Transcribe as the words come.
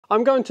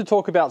I'm going to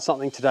talk about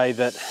something today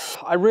that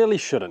I really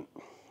shouldn't.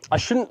 I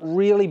shouldn't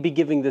really be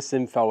giving this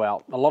info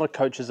out. A lot of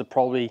coaches are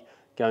probably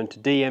going to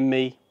DM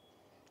me,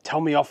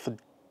 tell me off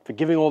for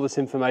giving all this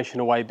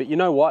information away, but you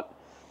know what?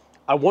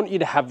 I want you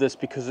to have this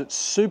because it's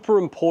super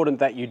important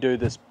that you do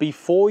this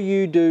before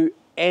you do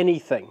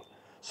anything.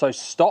 So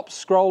stop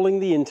scrolling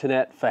the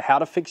internet for how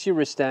to fix your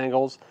wrist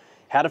angles,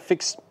 how to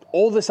fix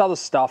all this other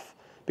stuff,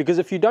 because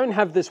if you don't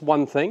have this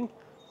one thing,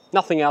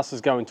 nothing else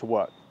is going to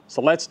work.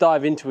 So let's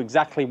dive into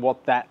exactly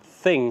what that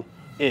thing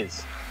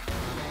is.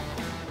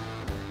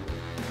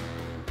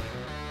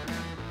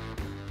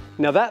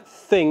 Now that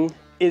thing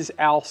is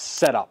our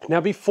setup. Now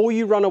before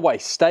you run away,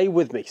 stay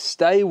with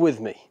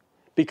me,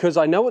 because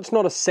I know it's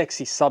not a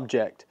sexy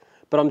subject,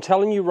 but I'm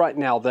telling you right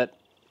now that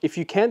if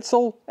you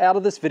cancel out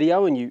of this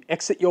video and you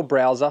exit your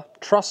browser,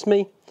 trust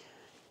me,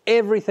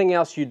 everything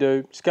else you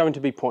do is going to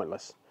be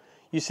pointless.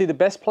 You see the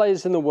best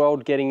players in the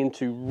world getting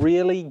into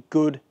really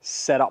good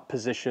setup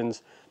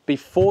positions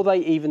before they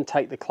even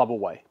take the club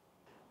away.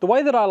 The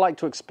way that I like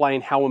to explain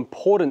how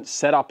important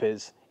setup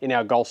is in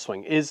our golf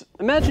swing is,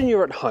 imagine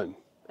you're at home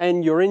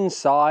and you're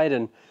inside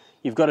and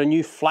you've got a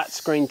new flat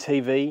screen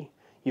TV,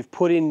 you've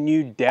put in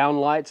new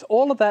downlights,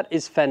 all of that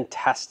is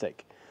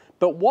fantastic.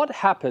 But what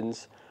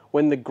happens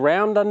when the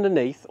ground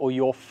underneath or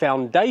your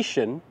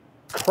foundation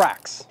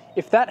cracks?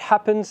 If that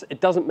happens, it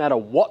doesn't matter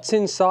what's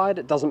inside,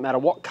 it doesn't matter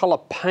what color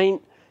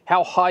paint,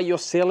 how high your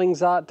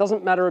ceilings are, it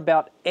doesn't matter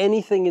about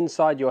anything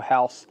inside your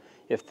house.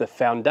 If the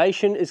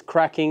foundation is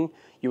cracking,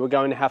 you are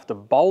going to have to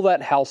bowl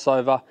that house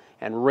over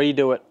and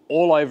redo it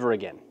all over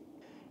again.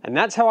 And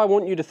that's how I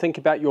want you to think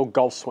about your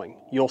golf swing.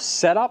 Your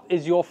setup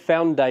is your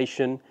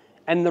foundation,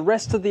 and the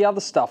rest of the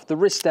other stuff, the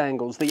wrist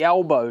angles, the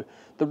elbow,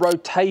 the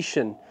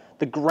rotation,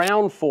 the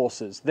ground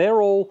forces, they're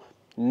all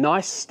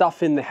nice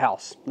stuff in the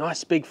house.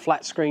 Nice big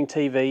flat screen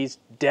TVs,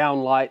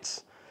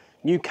 downlights,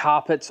 new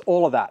carpets,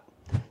 all of that.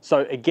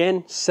 So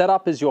again,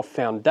 setup is your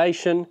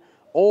foundation.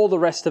 All the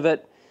rest of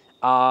it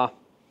are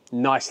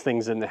nice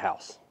things in the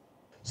house.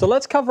 So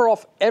let's cover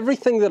off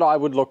everything that I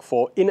would look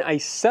for in a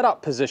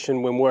setup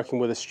position when working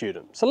with a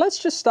student. So let's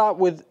just start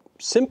with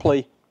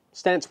simply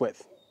stance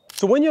width.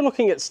 So when you're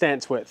looking at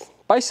stance width,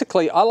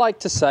 basically I like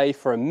to say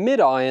for a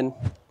mid-iron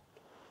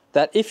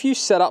that if you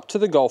set up to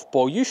the golf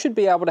ball, you should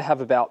be able to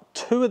have about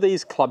 2 of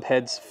these club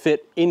heads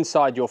fit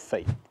inside your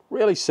feet.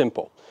 Really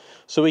simple.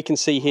 So we can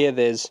see here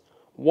there's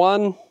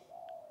 1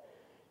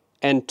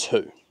 and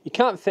 2. You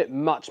can't fit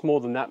much more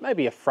than that,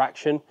 maybe a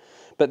fraction,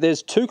 but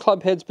there's 2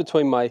 club heads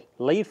between my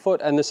lead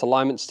foot and this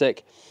alignment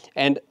stick.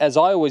 And as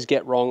I always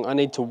get wrong, I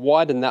need to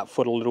widen that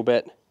foot a little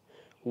bit.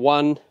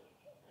 1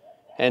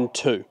 and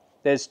 2.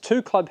 There's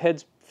 2 club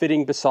heads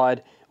fitting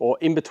beside or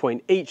in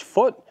between each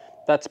foot.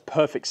 That's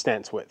perfect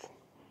stance width.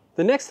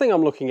 The next thing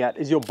I'm looking at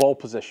is your ball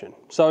position.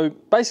 So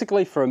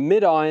basically for a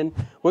mid-iron,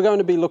 we're going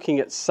to be looking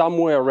at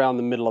somewhere around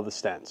the middle of the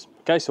stance.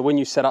 Okay, so when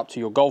you set up to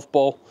your golf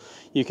ball,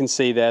 you can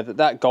see there that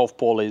that golf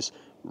ball is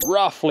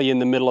roughly in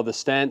the middle of the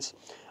stance.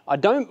 I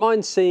don't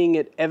mind seeing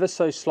it ever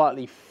so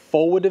slightly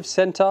forward of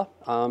center,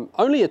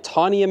 only a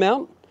tiny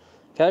amount,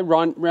 okay,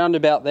 round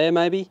about there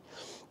maybe.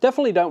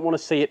 Definitely don't want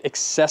to see it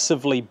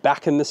excessively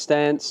back in the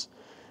stance.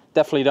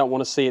 Definitely don't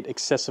want to see it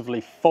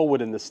excessively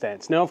forward in the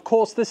stance. Now, of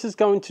course, this is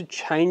going to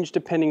change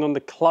depending on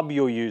the club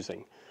you're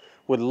using.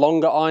 With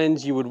longer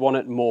irons, you would want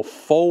it more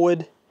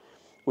forward.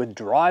 With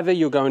driver,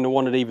 you're going to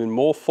want it even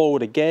more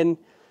forward again.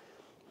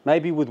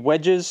 Maybe with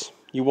wedges,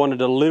 you want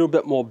it a little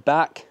bit more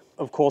back.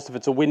 Of course, if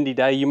it's a windy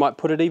day, you might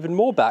put it even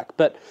more back.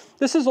 But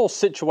this is all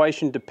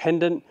situation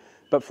dependent.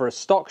 But for a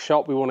stock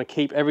shot, we want to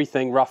keep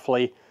everything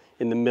roughly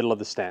in the middle of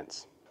the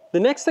stance. The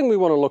next thing we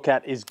want to look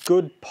at is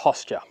good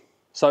posture.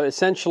 So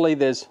essentially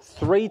there's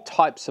 3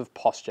 types of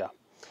posture.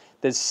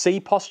 There's C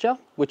posture,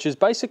 which is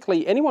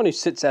basically anyone who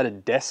sits at a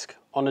desk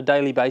on a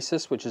daily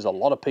basis, which is a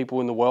lot of people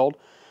in the world.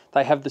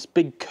 They have this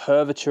big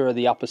curvature of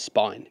the upper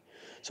spine.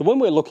 So when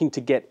we're looking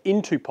to get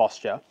into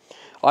posture,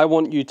 I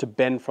want you to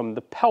bend from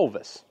the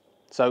pelvis.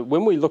 So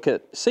when we look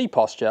at C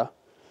posture,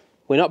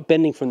 we're not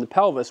bending from the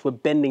pelvis, we're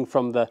bending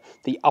from the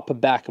upper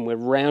back and we're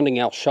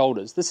rounding our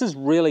shoulders. This is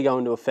really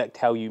going to affect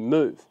how you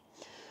move.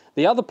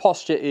 The other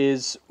posture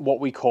is what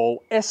we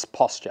call S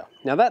posture.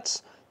 Now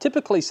that's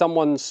typically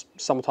someone's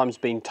sometimes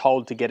being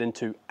told to get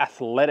into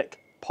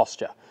athletic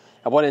posture.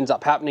 And what ends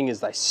up happening is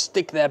they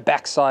stick their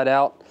backside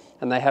out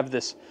and they have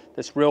this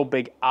real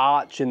big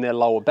arch in their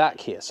lower back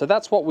here. So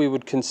that's what we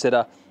would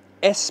consider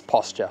S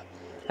posture.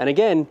 And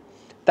again,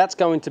 that's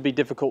going to be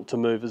difficult to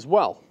move as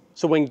well.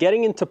 So when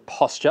getting into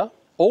posture,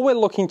 all we're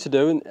looking to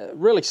do, in a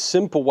really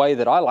simple way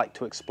that I like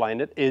to explain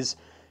it, is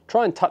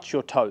try and touch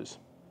your toes.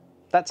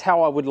 That's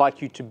how I would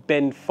like you to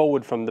bend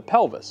forward from the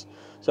pelvis.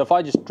 So if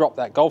I just drop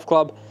that golf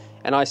club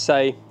and I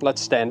say,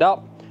 let's stand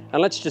up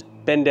and let's just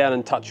bend down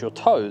and touch your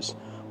toes.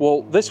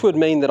 Well, this would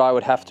mean that I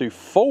would have to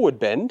forward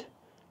bend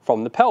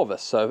from the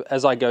pelvis. So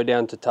as I go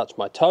down to touch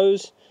my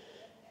toes,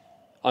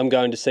 I'm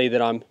going to see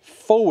that I'm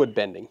forward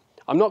bending.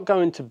 I'm not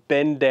going to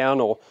bend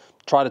down or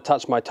try to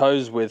touch my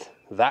toes with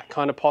that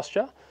kind of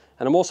posture.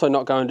 And I'm also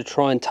not going to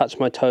try and touch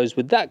my toes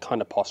with that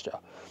kind of posture.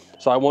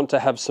 So I want to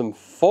have some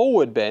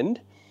forward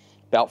bend,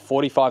 about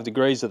 45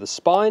 degrees of the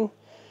spine,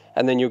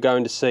 and then you're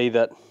going to see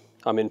that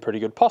I'm in pretty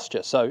good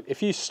posture. So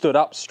if you stood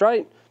up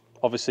straight,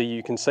 obviously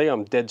you can see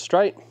I'm dead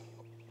straight.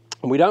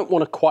 And we don't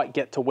want to quite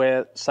get to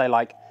where, say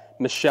like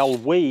Michelle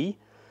Wee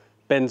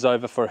bends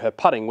over for her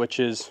putting,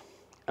 which is,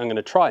 I'm going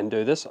to try and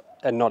do this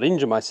and not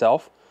injure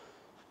myself,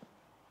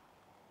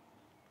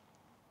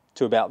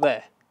 to about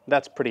there.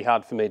 That's pretty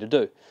hard for me to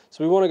do.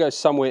 So we want to go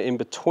somewhere in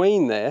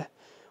between there,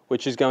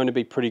 which is going to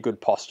be pretty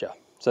good posture.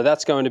 So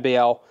that's going to be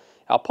our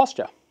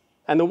posture.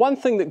 And the one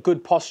thing that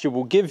good posture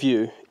will give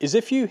you is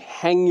if you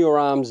hang your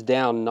arms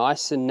down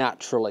nice and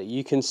naturally,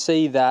 you can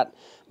see that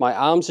my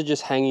arms are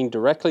just hanging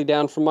directly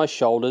down from my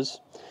shoulders.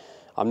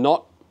 I'm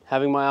not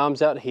having my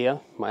arms out here.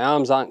 My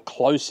arms aren't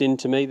close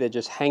into me. They're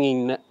just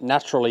hanging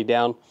naturally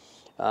down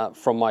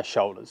from my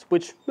shoulders,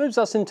 which moves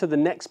us into the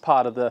next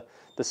part of the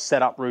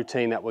setup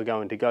routine that we're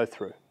going to go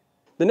through.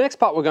 The next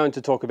part we're going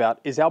to talk about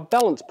is our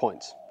balance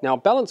points. Now,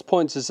 balance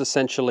points is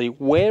essentially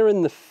where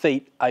in the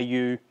feet are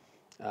you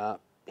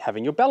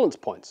having your balance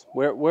points?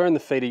 Where in the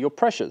feet are your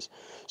pressures?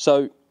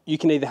 So you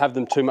can either have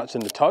them too much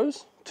in the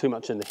toes, too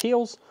much in the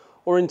heels,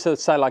 or into,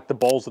 say, like the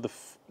balls of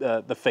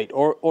the feet,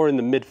 or in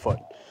the midfoot.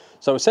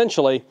 So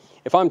essentially,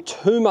 if I'm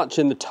too much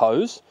in the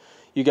toes,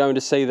 you're going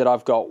to see that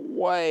I've got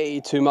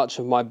way too much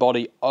of my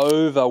body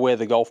over where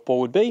the golf ball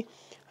would be.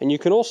 And you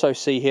can also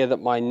see here that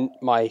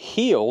my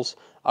heels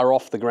are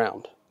off the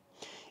ground.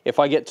 If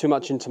I get too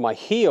much into my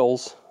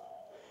heels,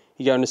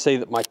 you're going to see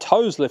that my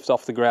toes lift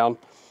off the ground.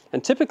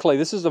 And typically,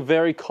 this is a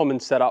very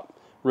common setup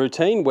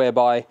routine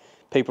whereby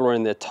people are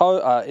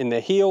in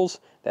their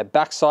heels, their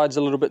backside's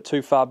a little bit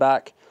too far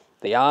back,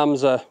 the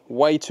arms are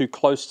way too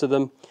close to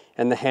them,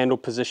 and the handle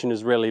position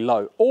is really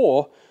low.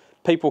 Or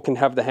people can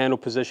have the handle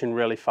position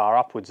really far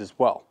upwards as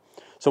well.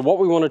 So what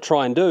we want to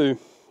try and do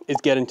is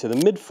get into the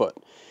midfoot.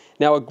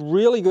 Now, a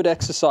really good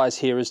exercise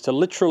here is to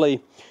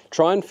literally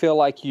try and feel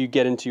like you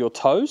get into your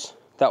toes,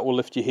 that will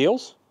lift your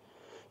heels,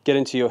 get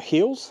into your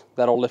heels,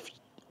 that'll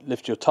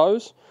lift your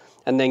toes,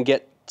 and then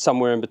get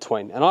somewhere in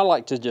between. And I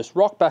like to just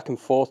rock back and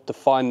forth to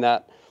find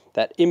that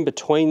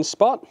in-between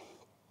spot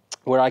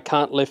where I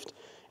can't lift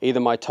either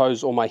my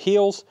toes or my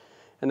heels,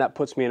 and that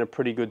puts me in a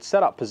pretty good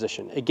setup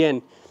position.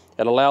 Again,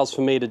 it allows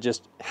for me to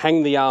just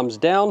hang the arms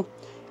down,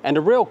 and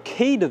a real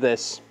key to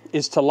this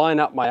is to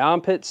line up my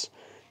armpits,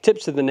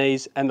 tips of the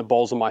knees, and the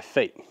balls of my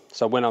feet.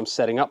 So when I'm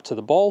setting up to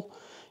the ball,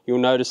 you'll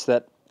notice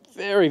that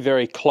very,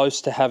 very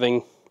close to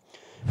having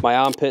my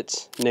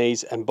armpits,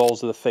 knees, and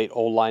balls of the feet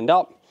all lined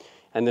up.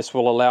 And this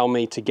will allow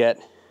me to get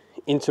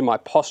into my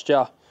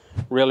posture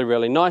really,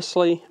 really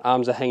nicely.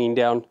 Arms are hanging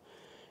down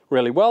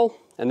really well,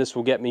 and this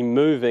will get me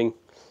moving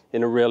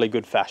in a really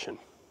good fashion.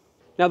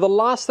 Now, the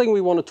last thing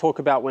we want to talk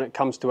about when it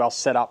comes to our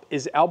setup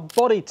is our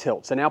body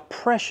tilts and our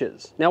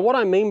pressures. Now, what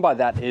I mean by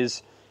that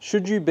is,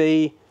 should you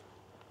be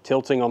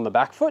tilting on the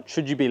back foot?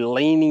 Should you be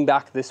leaning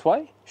back this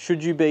way?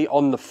 Should you be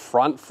on the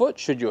front foot?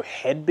 Should your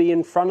head be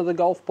in front of the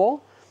golf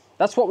ball?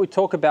 That's what we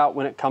talk about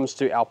when it comes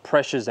to our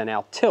pressures and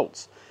our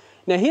tilts.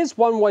 Now, here's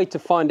one way to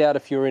find out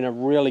if you're in a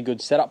really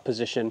good setup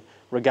position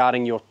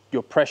regarding your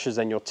pressures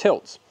and your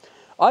tilts.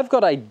 I've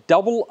got a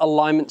double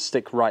alignment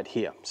stick right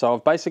here. So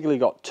I've basically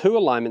got two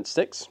alignment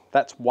sticks.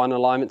 That's one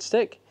alignment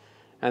stick,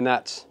 and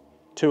that's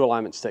two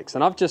alignment sticks.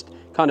 And I've just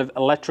kind of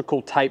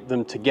electrical taped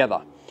them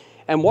together.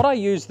 And what I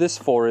use this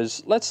for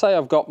is, let's say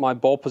I've got my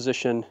ball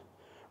position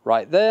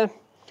right there.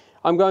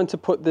 I'm going to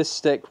put this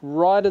stick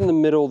right in the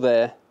middle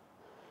there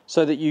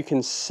so that you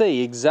can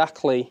see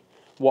exactly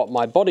what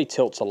my body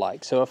tilts are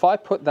like. So if I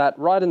put that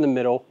right in the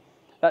middle,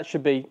 that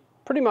should be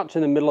pretty much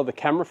in the middle of the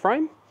camera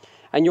frame.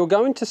 And you're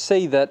going to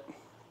see that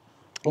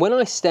when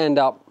I stand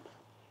up,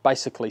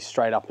 basically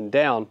straight up and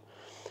down,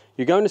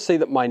 you're going to see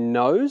that my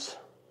nose,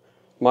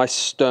 my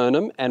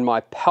sternum, and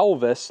my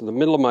pelvis, the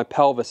middle of my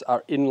pelvis,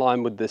 are in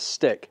line with this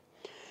stick.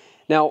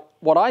 Now,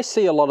 what I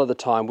see a lot of the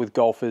time with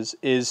golfers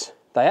is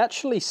they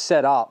actually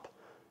set up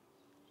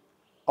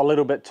a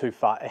little bit too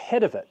far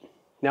ahead of it.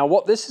 Now,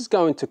 what this is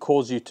going to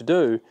cause you to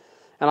do,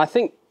 and I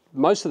think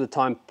most of the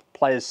time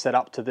players set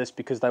up to this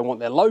because they want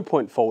their low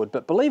point forward,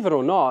 but believe it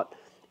or not,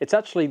 it's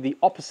actually the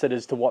opposite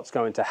as to what's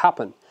going to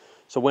happen.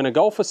 So when a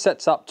golfer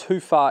sets up too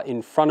far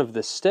in front of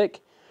this stick,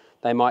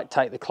 they might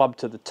take the club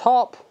to the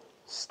top,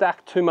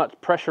 stack too much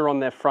pressure on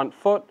their front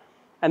foot,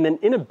 and then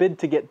in a bid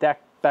to get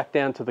back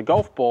down to the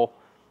golf ball,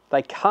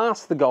 they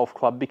cast the golf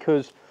club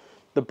because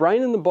the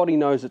brain and the body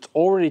knows it's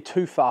already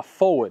too far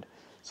forward.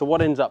 So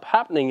what ends up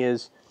happening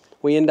is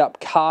we end up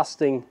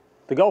casting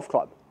the golf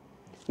club.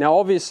 Now,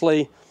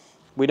 obviously,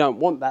 we don't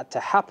want that to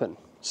happen.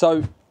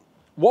 So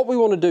what we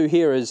want to do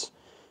here is,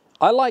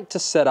 I like to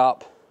set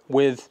up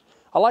with,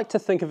 I like to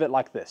think of it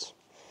like this.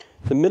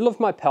 The middle of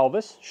my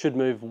pelvis should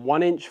move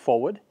 1 inch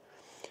forward,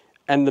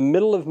 and the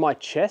middle of my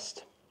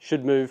chest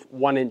should move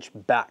 1 inch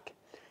back.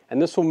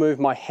 And this will move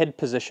my head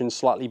position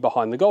slightly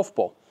behind the golf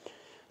ball.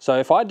 So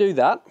if I do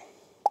that,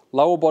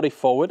 lower body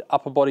forward,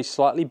 upper body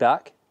slightly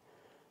back,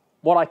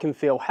 what I can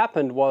feel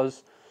happened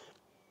was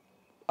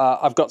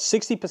I've got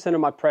 60%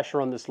 of my pressure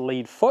on this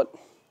lead foot,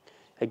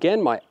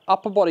 Again, my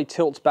upper body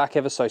tilts back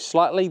ever so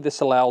slightly.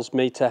 This allows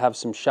me to have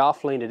some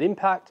shaft lean at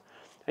impact.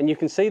 And you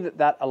can see that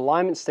that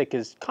alignment stick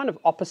is kind of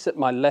opposite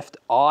my left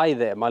eye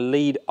there, my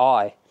lead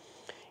eye.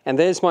 And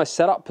there's my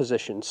setup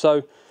position.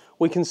 So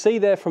we can see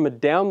there from a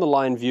down the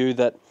line view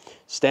that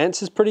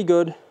stance is pretty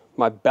good,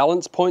 my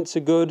balance points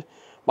are good,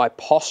 my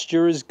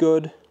posture is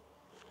good.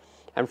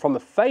 And from a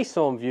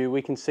face-on view,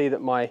 we can see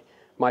that my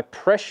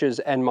pressures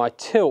and my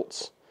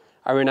tilts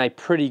are in a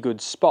pretty good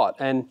spot.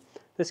 And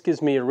this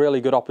gives me a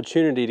really good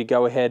opportunity to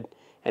go ahead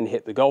and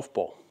hit the golf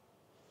ball.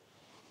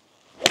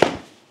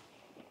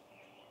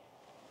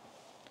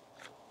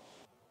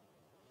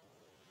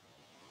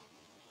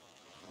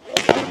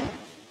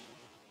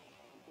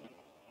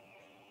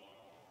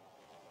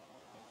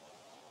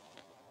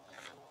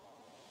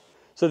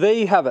 So there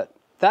you have it.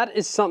 That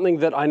is something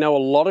that I know a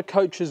lot of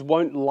coaches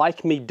won't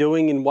like me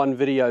doing in one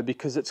video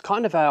because it's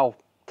kind of our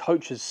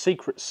coach's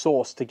secret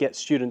sauce to get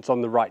students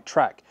on the right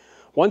track.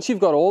 Once you've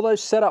got all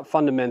those setup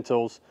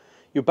fundamentals,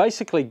 you're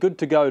basically good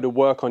to go to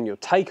work on your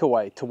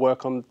takeaway, to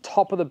work on the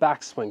top of the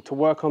backswing, to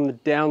work on the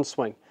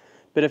downswing.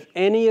 But if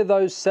any of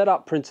those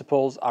setup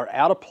principles are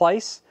out of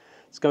place,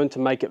 it's going to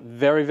make it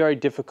very, very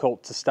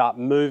difficult to start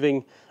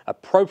moving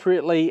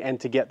appropriately and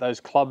to get those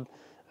club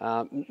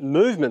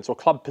movements or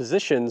club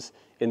positions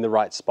in the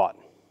right spot.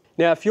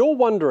 Now, if you're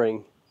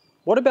wondering,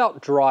 what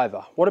about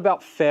driver? What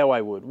about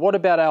fairway wood? What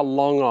about our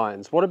long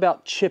irons? What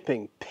about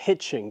chipping,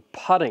 pitching,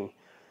 putting?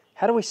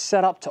 How do we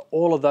set up to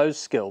all of those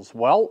skills?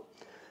 Well,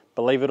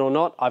 believe it or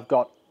not, I've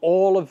got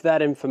all of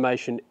that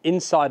information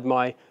inside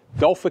my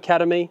Golf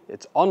Academy.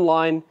 It's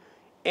online.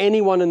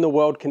 Anyone in the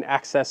world can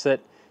access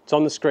it. It's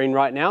on the screen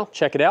right now.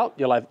 Check it out.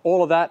 You'll have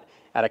all of that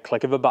at a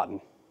click of a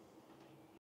button.